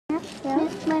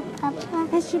That's my papa.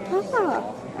 That's your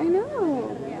papa. I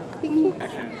know. Actually, I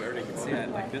already can see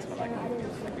it like this one. Like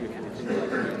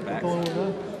back.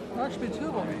 There should be two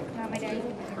of them.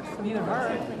 Me and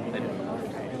her.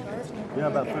 Yeah,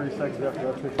 about 30 seconds after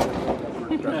that picture.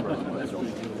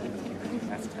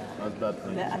 That's about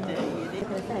 30 seconds. I did.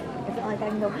 It's not like I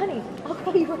can go, honey, I'll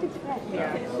call you right back.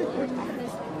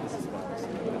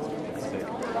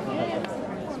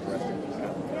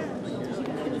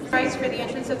 Prize for the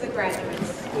entrance of the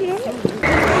graduates.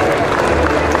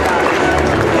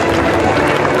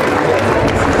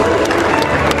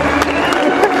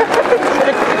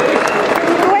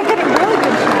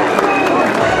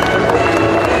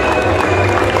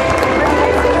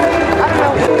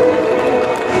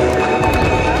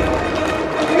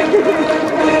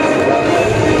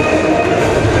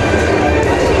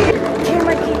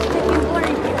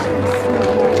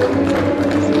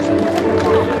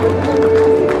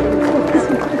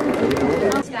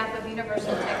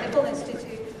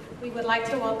 We would like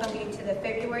to welcome you to the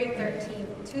February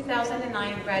 13th,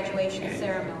 2009 graduation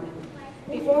ceremony.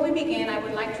 Before we begin, I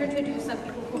would like to introduce some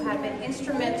people who have been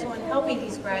instrumental in helping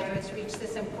these graduates reach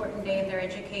this important day in their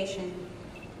education.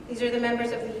 These are the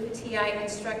members of the UTI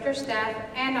instructor staff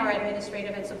and our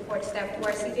administrative and support staff who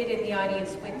are seated in the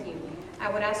audience with you. I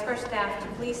would ask our staff to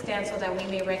please stand so that we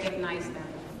may recognize them.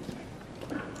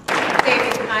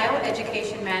 David Kyle,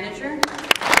 Education Manager.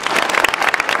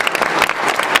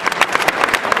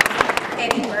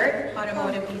 Eddie Burt,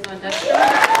 Automotive Diesel Industrial.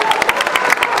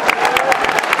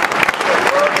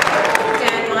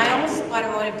 Dan Miles,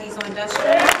 Automotive Diesel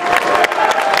Industrial.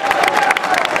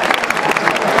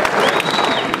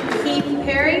 Keith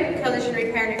Perry, Collision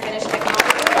Repair and Refinish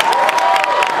Technology.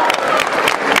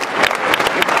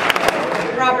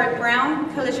 Robert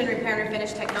Brown, Collision Repair and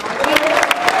Refinish Technology.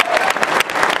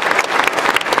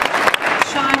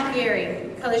 Sean Geary,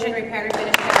 Collision Repair and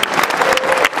Refinish Technology.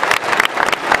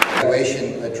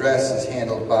 Graduation address is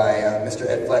handled by Mr.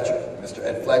 Ed Fletcher. Mr.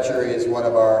 Ed Fletcher is one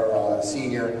of our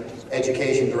senior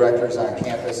education directors on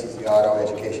campus. He's the auto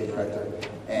education director,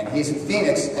 and he's in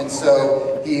Phoenix, and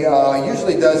so he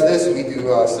usually does this. We do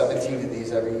 17 of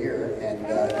these every year, and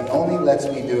he only lets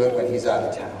me do it when he's out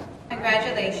of town.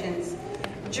 Congratulations.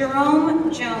 Jerome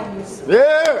Jones.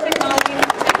 Yeah!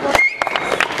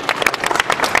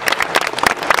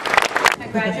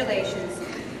 Congratulations.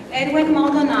 Edwin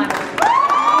Maldonado.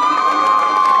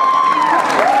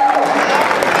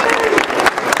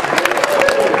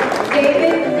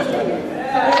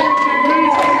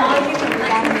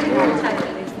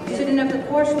 Student of the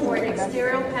course award,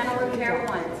 Exterior Panel Repair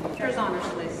 1, Teacher's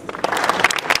Honors List.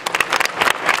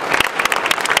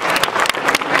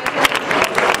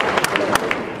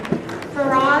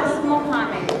 Faraz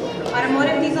Mohammed,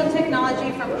 Automotive Diesel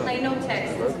Technology from Plano,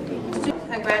 Texas.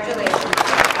 Congratulations.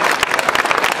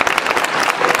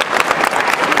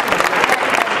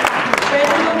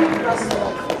 Reginald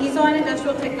Russell, Diesel and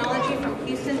Industrial Technology from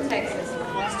Houston, Texas.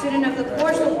 Student of the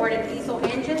course award in diesel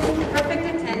engines, perfect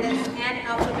attendance, and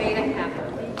Alpha Beta Kappa.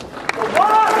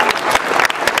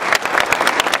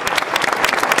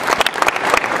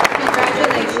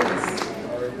 Congratulations.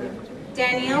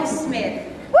 Danielle Smith.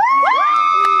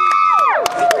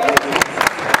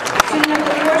 Student of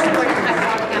the course award in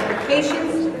hydraulic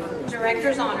applications,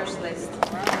 Director's Honors List.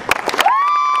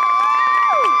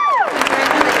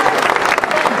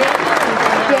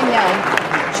 Danielle.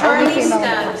 Charlie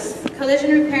Stubbs, Collision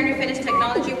Repair and Refinish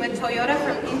Technology with Toyota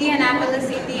from Indianapolis,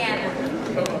 Indiana.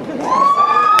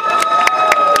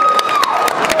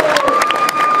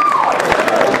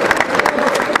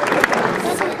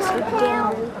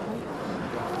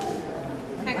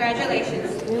 Congratulations.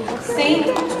 Saint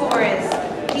Torres,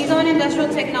 Diesel and Industrial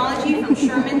Technology from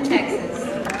Sherman, Texas.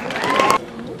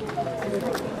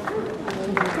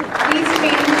 Please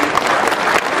change.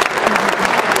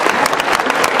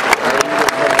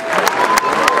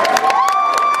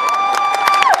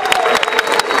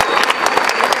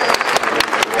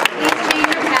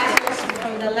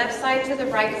 To the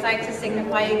right side to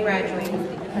signify you graduate.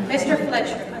 Mr.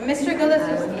 Fletcher, Mr.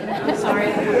 Galazewski, I'm sorry.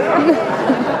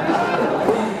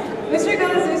 Mr.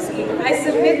 Galazewski, I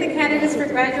submit the candidates for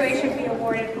graduation be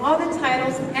awarded all the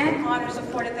titles and honors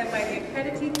afforded them by the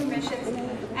accrediting commissions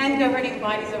and governing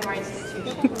bodies of our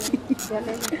institution.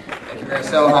 Thank you,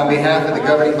 Marcel. On behalf of the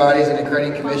governing bodies and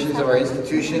accrediting commissions of our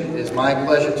institution, it is my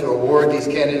pleasure to award these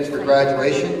candidates for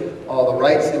graduation all the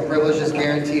rights and privileges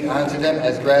guaranteed unto them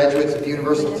as graduates of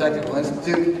Universal Technical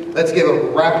Institute. Let's give a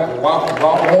warm round of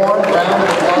applause.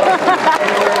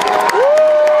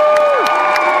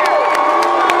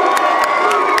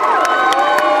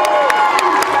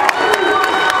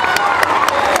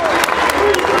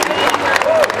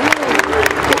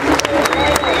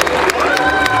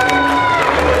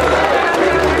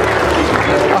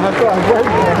 I'm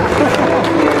waiting.